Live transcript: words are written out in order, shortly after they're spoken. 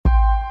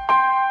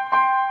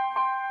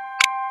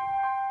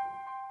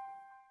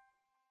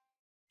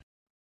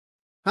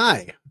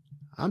Hi,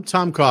 I'm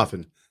Tom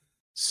Coffin,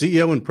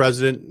 CEO and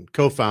President and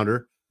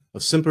co-founder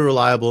of Simply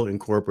Reliable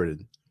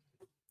Incorporated.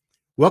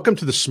 Welcome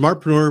to the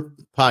smartPRENEUR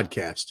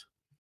podcast.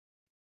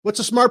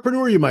 What's a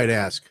smartPRENEUR, you might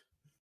ask?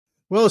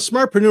 Well, a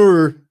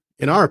smartPRENEUR,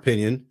 in our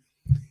opinion,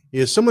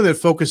 is someone that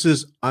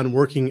focuses on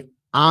working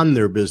on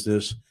their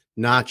business,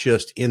 not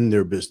just in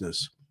their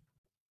business.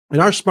 And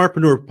our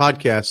smartPRENEUR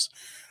podcasts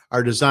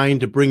are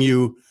designed to bring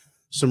you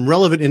some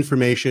relevant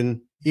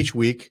information each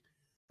week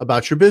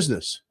about your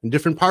business and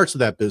different parts of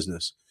that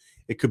business.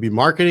 It could be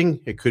marketing,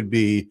 it could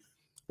be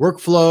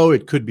workflow,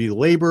 it could be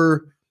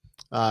labor,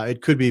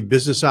 it could be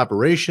business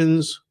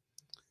operations,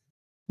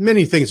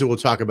 many things that we'll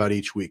talk about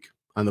each week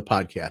on the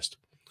podcast.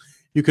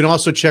 You can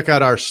also check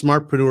out our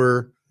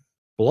smartPRENEUR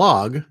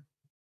blog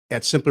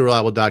at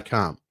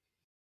simplyreliable.com.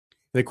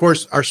 And of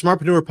course, our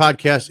smartPRENEUR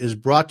podcast is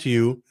brought to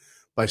you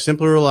by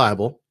Simply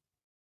Reliable,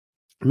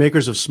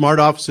 makers of Smart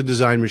Office and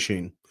Design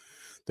Machine,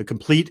 the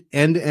complete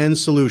end-to-end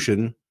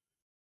solution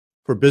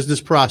for business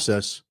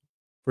process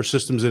for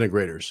systems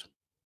integrators.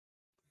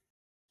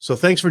 So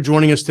thanks for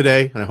joining us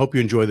today, and I hope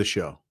you enjoy the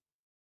show.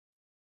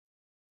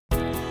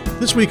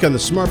 This week on the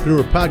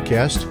smartPRENEUR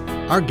podcast,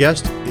 our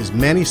guest is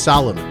Manny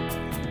Salomon,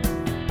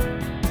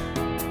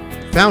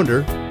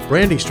 founder,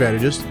 branding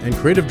strategist, and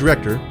creative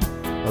director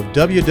of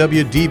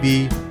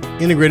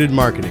WWDB Integrated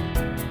Marketing.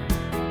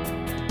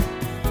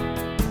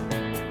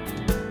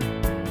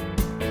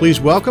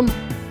 Please welcome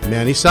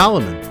Manny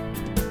Salomon.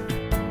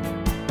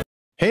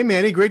 Hey,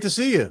 Manny, great to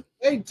see you.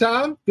 Hey,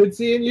 Tom. Good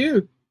seeing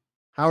you.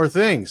 How are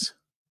things?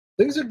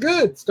 Things are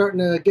good. Starting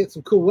to get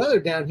some cool weather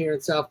down here in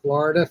South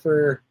Florida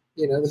for,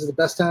 this is the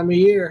best time of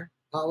year.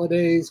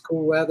 Holidays,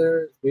 cool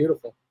weather. It's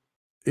beautiful.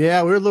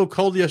 Yeah, we were a little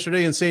cold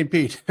yesterday in St.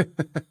 Pete.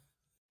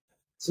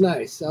 It's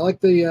nice. I like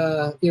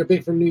the,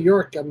 being from New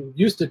York, I'm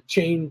used to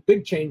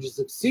big changes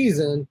of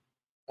season,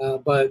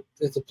 but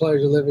it's a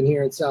pleasure living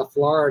here in South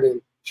Florida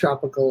and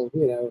tropical,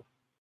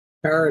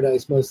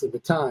 paradise most of the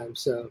time.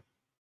 So,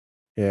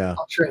 yeah,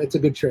 it's a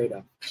good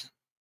trade-off.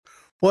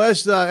 Well,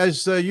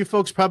 as you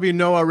folks probably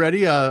know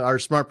already, our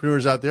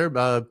smartPRENEURs out there,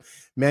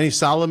 Manny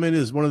Salomon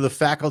is one of the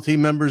faculty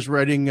members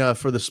writing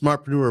for the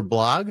smartPRENEUR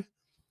blog.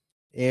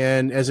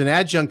 And as an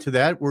adjunct to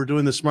that, we're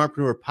doing the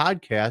smartPRENEUR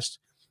podcast.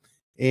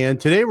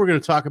 And today we're going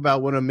to talk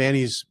about one of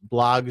Manny's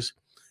blogs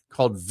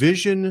called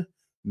Vision,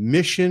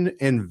 Mission,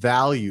 and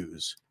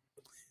Values.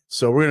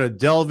 So we're going to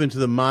delve into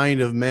the mind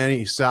of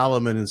Manny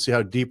Salomon and see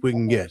how deep we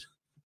can get.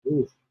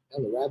 Ooh,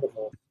 down the rabbit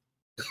hole.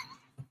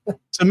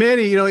 So,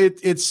 Manny,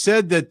 it's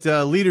said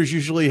that leaders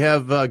usually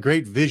have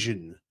great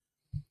vision.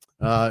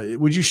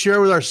 Would you share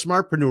with our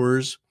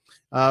smartPRENEURs,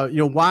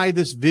 why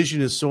this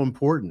vision is so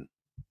important?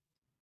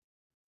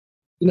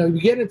 We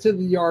get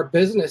into our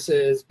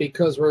businesses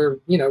because we're,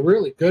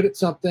 really good at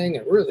something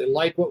and really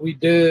like what we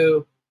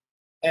do.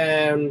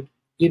 And,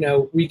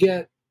 we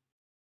get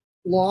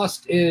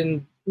lost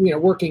in,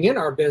 working in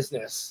our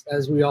business,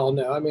 as we all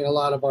know. I mean, a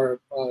lot of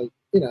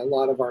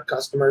our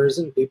customers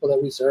and people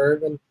that we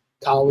serve and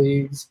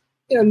colleagues,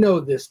 know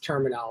this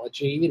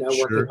terminology,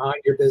 Sure. Working on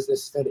your business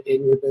instead of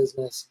in your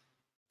business.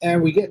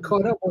 And we get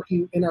caught up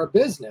working in our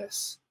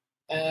business.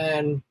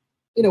 And,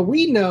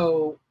 we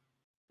know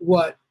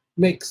what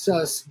makes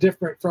us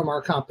different from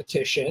our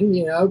competition,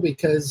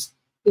 because,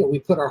 we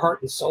put our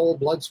heart and soul,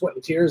 blood, sweat,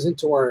 and tears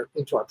into our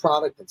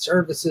product and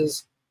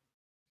services.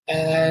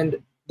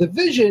 And the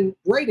vision,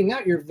 writing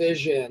out your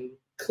vision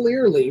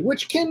clearly,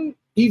 which can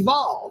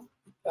evolve,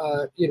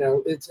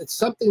 it's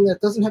something that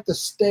doesn't have to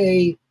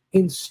stay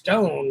in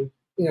stone,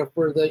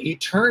 for the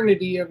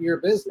eternity of your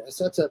business.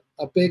 That's a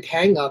big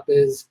hang up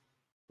is,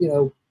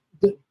 the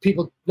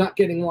people not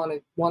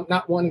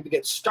wanting to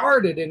get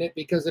started in it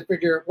because they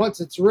figure once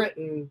it's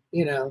written,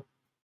 it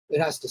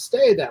has to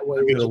stay that way.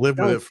 I'm going to live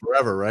with it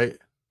forever, right?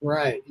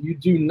 Right. You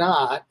do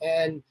not.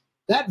 And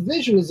that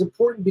vision is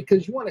important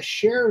because you want to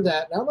share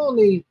that not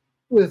only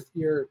with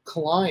your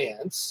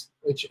clients,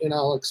 and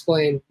I'll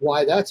explain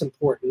why that's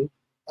important,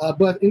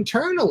 but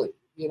internally.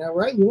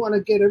 Right? You want to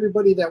get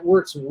everybody that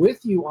works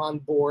with you on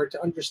board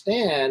to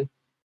understand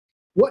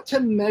what to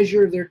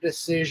measure their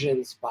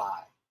decisions by.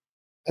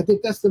 I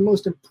think that's the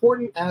most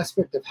important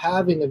aspect of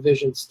having a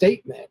vision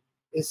statement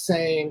is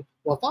saying,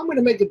 well, if I'm going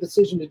to make a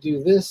decision to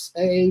do this,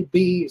 A,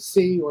 B,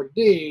 C, or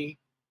D,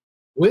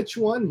 which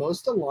one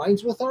most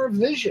aligns with our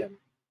vision?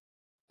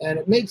 And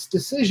it makes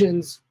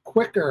decisions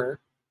quicker,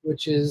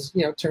 which is,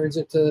 turns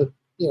into,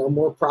 a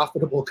more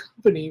profitable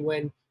company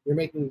when you're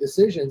making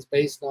decisions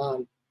based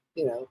on,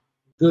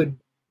 good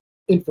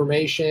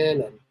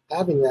information and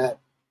having that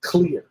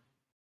clear.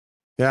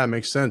 Yeah, it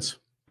makes sense.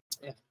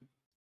 Yeah.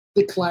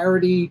 The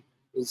clarity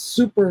is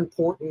super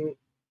important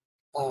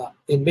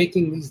in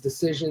making these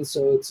decisions,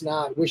 so it's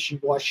not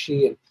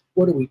wishy-washy and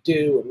what do we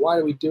do and why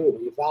do we do it?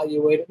 We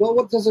evaluate it. Well,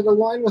 what does it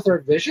align with our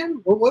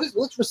vision? Well,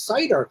 let's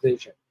recite our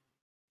vision.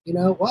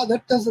 Wow,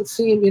 that doesn't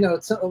seem,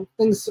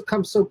 things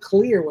become so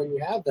clear when you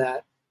have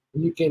that,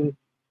 and you can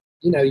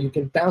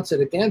bounce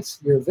it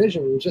against your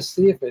vision and just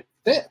see if it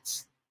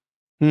fits.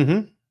 Mm-hmm.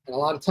 And a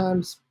lot of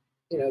times,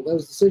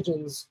 those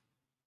decisions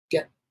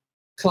get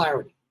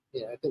clarity.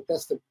 I think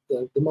that's the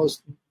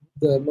most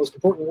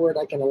important word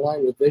I can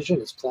align with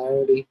vision is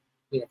clarity,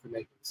 for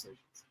making decisions.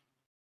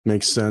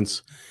 Makes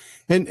sense.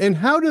 And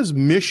how does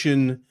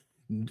mission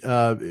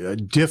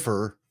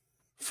differ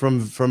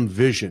from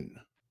vision?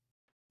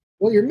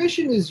 Well, your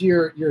mission is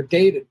your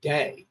day to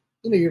day.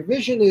 Your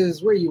vision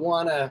is where you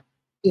want to,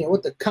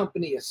 what the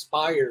company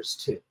aspires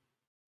to.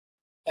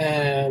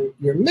 And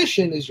your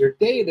mission is your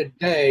day to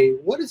day.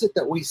 What is it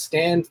that we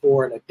stand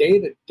for on a day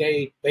to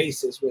day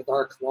basis with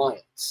our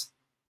clients?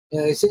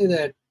 And they say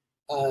that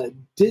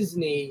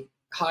Disney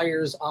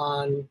hires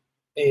on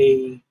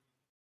a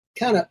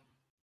kind of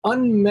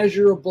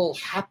unmeasurable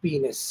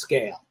happiness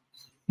scale.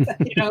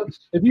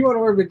 If you want to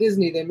work with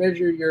Disney, they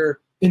measure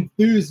your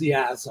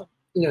enthusiasm,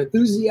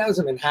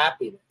 enthusiasm and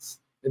happiness.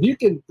 If you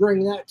can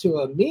bring that to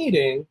a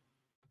meeting,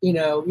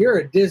 you're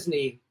a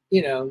Disney,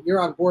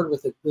 you're on board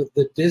with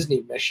the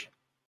Disney mission,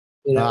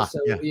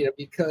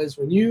 because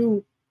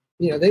when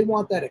they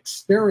want that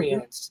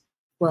experience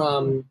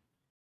from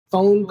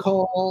phone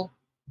call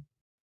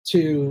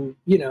to,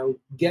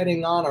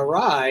 getting on a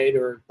ride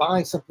or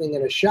buying something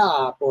in a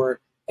shop or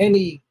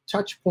any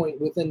touch point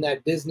within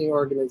that Disney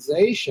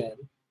organization,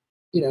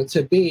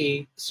 to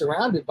be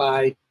surrounded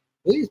by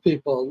these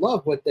people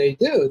love what they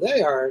do.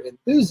 They are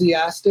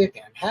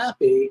enthusiastic and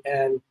happy,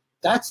 and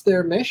that's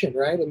their mission,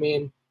 right? I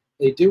mean,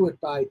 they do it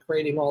by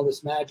creating all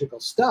this magical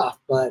stuff,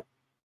 but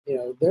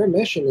their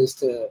mission is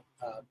to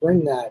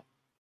bring that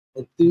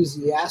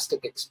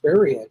enthusiastic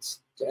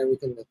experience to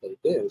everything that they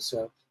do.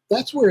 So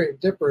that's where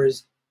it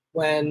differs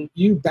when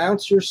you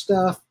bounce your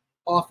stuff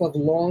off of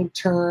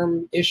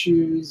long-term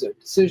issues or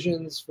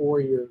decisions for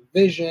your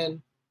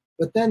vision.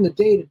 But then the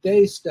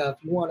day-to-day stuff,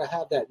 you want to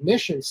have that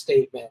mission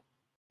statement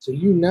so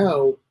you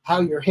know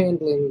how you're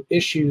handling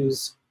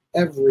issues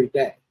every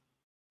day.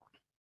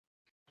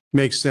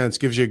 Makes sense.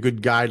 Gives you a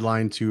good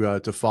guideline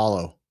to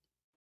follow.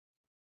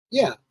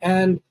 Yeah,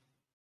 and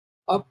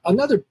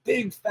another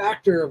big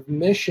factor of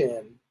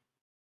mission,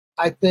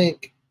 I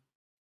think,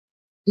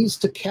 needs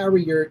to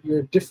carry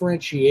your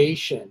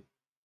differentiation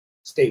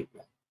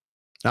statement.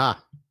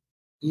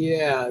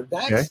 Yeah,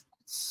 that's okay.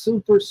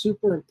 super,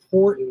 super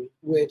important,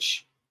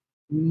 which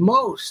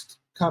most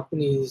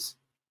companies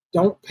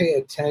don't pay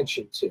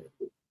attention to.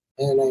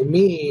 And I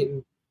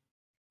mean,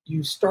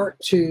 you start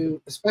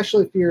to,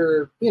 especially if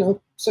you're,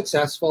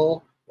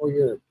 successful or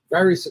you're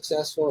very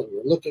successful and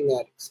you're looking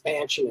at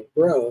expansion and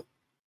growth,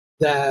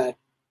 that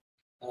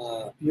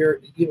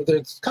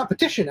there's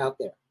competition out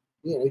there.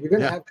 You're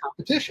going to have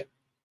competition.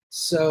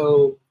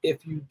 So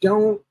if you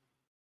don't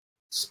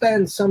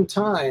spend some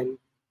time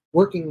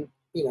working,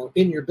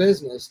 in your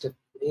business to,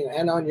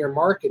 and on your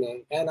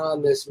marketing and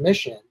on this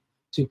mission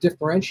to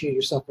differentiate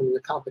yourself from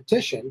your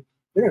competition,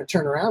 you're going to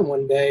turn around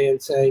one day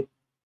and say,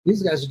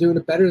 these guys are doing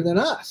it better than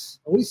us.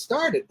 And we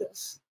started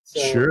this. So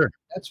sure.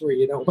 That's where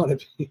you don't want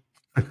to be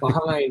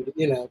behind,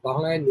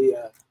 behind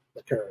the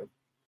curve.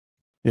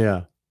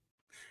 Yeah.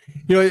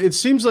 It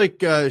seems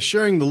like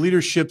sharing the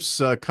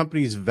leadership's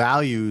company's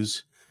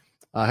values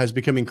has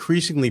become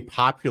increasingly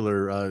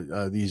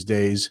popular these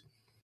days.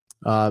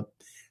 How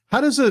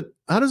does a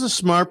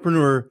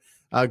smartpreneur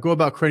go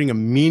about creating a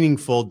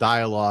meaningful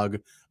dialogue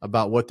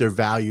about what their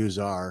values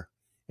are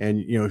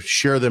and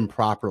share them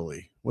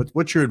properly?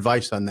 What's your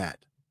advice on that?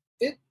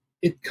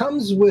 It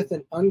comes with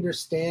an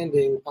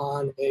understanding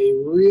on a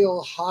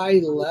real high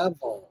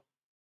level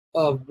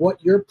of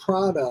what your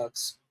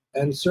products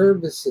and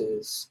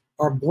services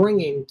are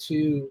bringing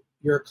to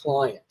your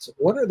clients.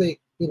 What are they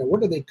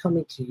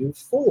coming to you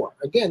for?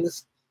 Again,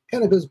 this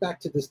kind of goes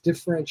back to this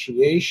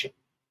differentiation.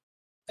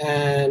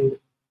 And,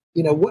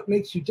 what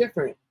makes you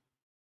different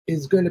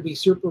is going to be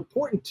super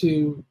important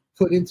to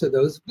put into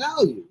those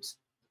values.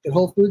 At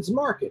Whole Foods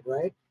Market,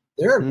 right?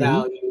 Their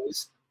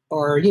values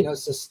are,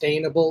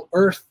 sustainable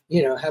earth,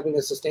 having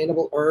a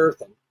sustainable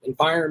earth and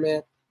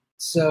environment.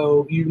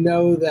 So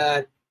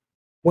that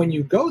when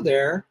you go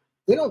there,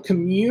 they don't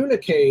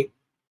communicate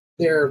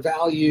their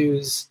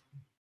values.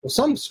 Well,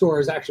 some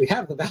stores actually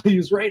have the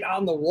values right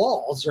on the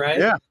walls, right?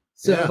 Yeah.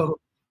 So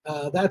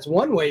that's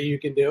one way you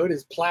can do it,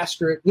 is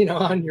plaster it,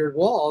 on your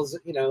walls,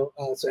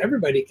 so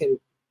everybody can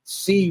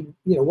see,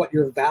 what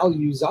your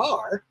values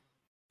are.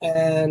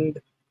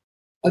 And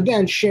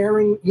again,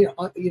 sharing,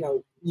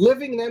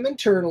 living them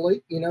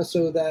internally,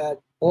 so that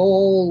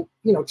all,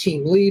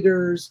 team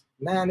leaders,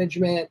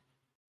 management,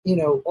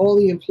 all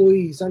the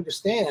employees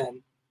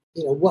understand,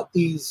 what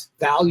these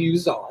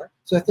values are.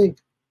 So I think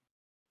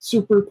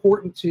super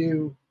important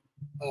to,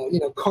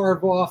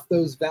 carve off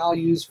those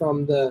values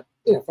from the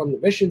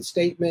mission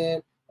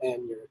statement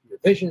and your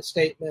vision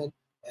statement,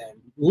 and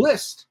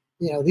list,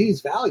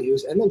 these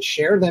values, and then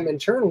share them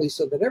internally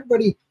so that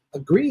everybody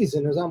agrees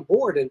and is on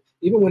board. And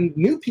even when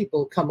new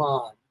people come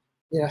on,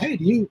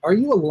 hey, are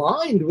you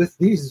aligned with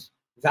these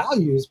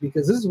values?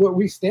 Because this is what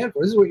we stand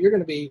for. This is what you're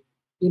going to be,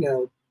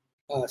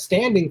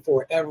 standing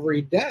for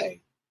every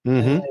day.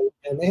 And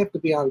they have to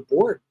be on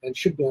board and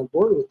should be on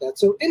board with that.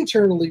 So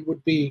internally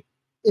would be,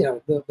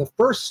 the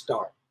first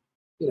start,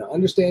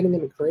 understanding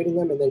them and creating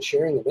them and then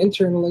sharing them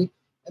internally.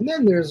 And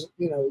then there's,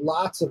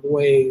 lots of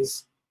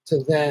ways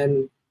to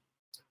then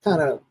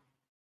kind of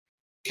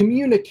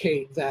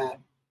communicate that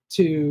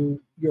to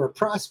your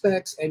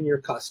prospects and your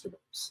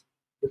customers.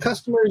 The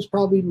customer is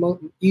probably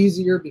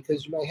easier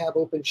because you may have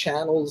open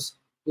channels,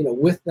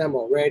 with them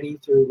already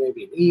through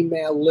maybe an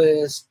email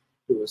list,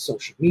 through a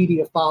social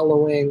media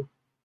following,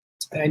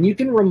 and you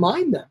can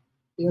remind them.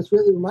 It's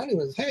really reminding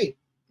them, hey,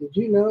 did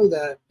you know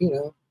that,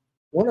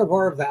 one of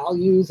our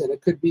values, and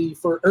it could be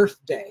for Earth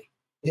Day,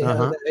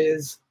 that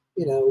is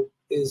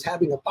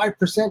having a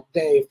 5%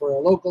 day for a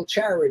local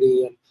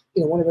charity,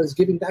 and one of us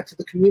giving back to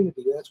the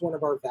community. That's one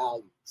of our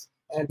values.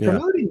 And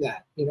promoting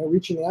that,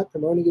 reaching out,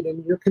 promoting it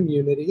in your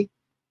community,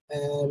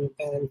 and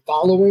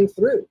following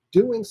through,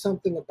 doing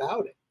something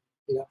about it.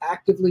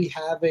 Actively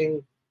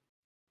having,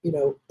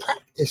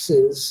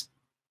 practices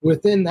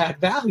within that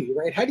value,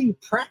 right? How do you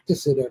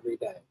practice it every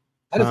day?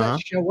 How does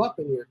that show up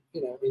in your,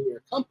 in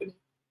your company?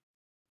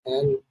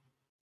 And,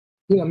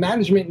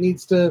 management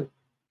needs to,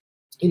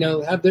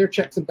 have their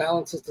checks and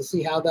balances to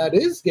see how that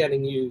is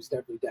getting used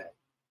every day.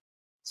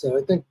 So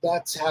I think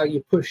that's how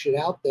you push it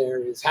out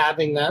there, is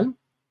having them,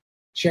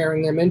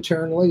 sharing them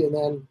internally, and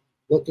then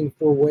looking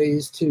for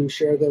ways to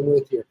share them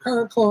with your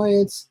current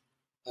clients.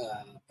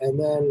 And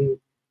then,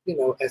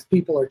 as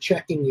people are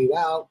checking you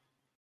out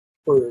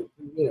for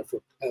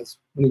as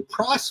new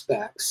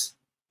prospects,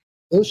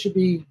 those should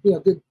be,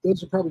 good.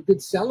 Those are probably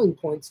good selling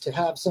points to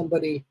have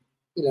somebody,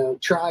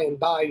 try and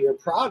buy your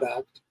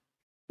product,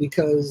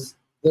 because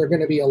they're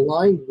going to be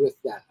aligned with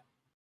that.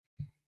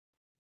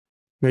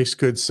 Makes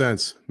good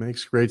sense.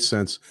 Makes great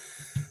sense.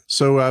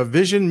 So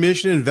vision,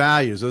 mission, and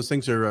values, those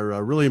things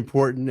are really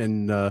important.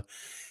 And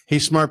hey,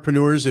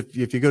 smartpreneurs,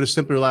 if you go to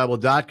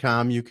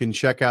simplyreliable.com, you can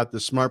check out the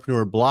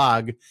Smartpreneur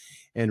blog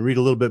and read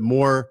a little bit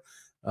more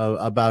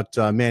about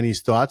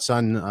Manny's thoughts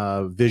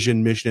on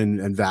vision, mission,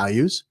 and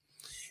values.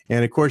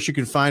 And of course, you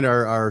can find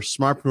our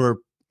Smartpreneur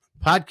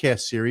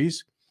podcast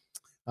series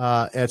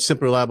at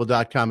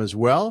simplyreliable.com as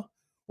well.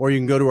 Or you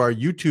can go to our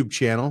YouTube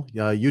channel,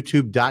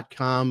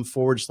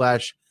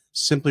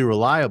 youtube.com/Simply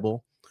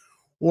Reliable,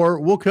 or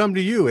we'll come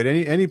to you at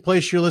any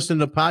place you're listening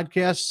to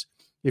podcasts.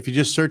 If you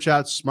just search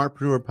out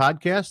Smartpreneur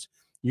Podcast,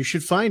 you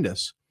should find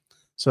us.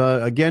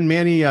 So again,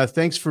 Manny,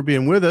 thanks for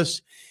being with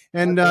us.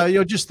 And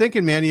just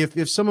thinking, Manny,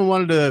 if someone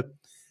wanted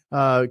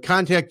to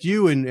contact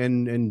you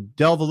and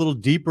delve a little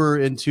deeper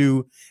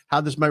into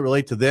how this might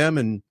relate to them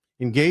and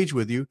engage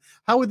with you,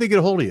 how would they get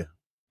a hold of you?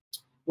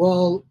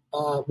 Well,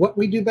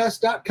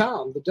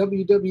 whatwedobest.com, the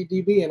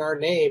WWDB in our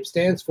name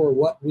stands for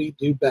What We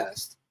Do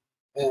Best.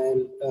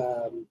 And,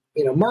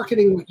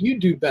 marketing what you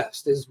do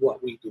best is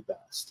what we do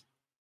best.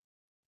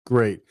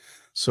 Great.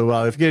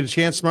 So if you get a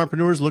chance,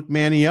 Smartpreneurs, look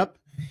Manny up.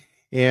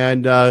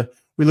 And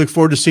we look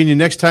forward to seeing you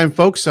next time,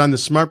 folks, on the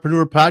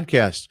Smartpreneur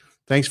Podcast.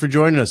 Thanks for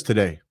joining us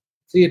today.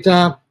 See you,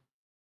 Tom.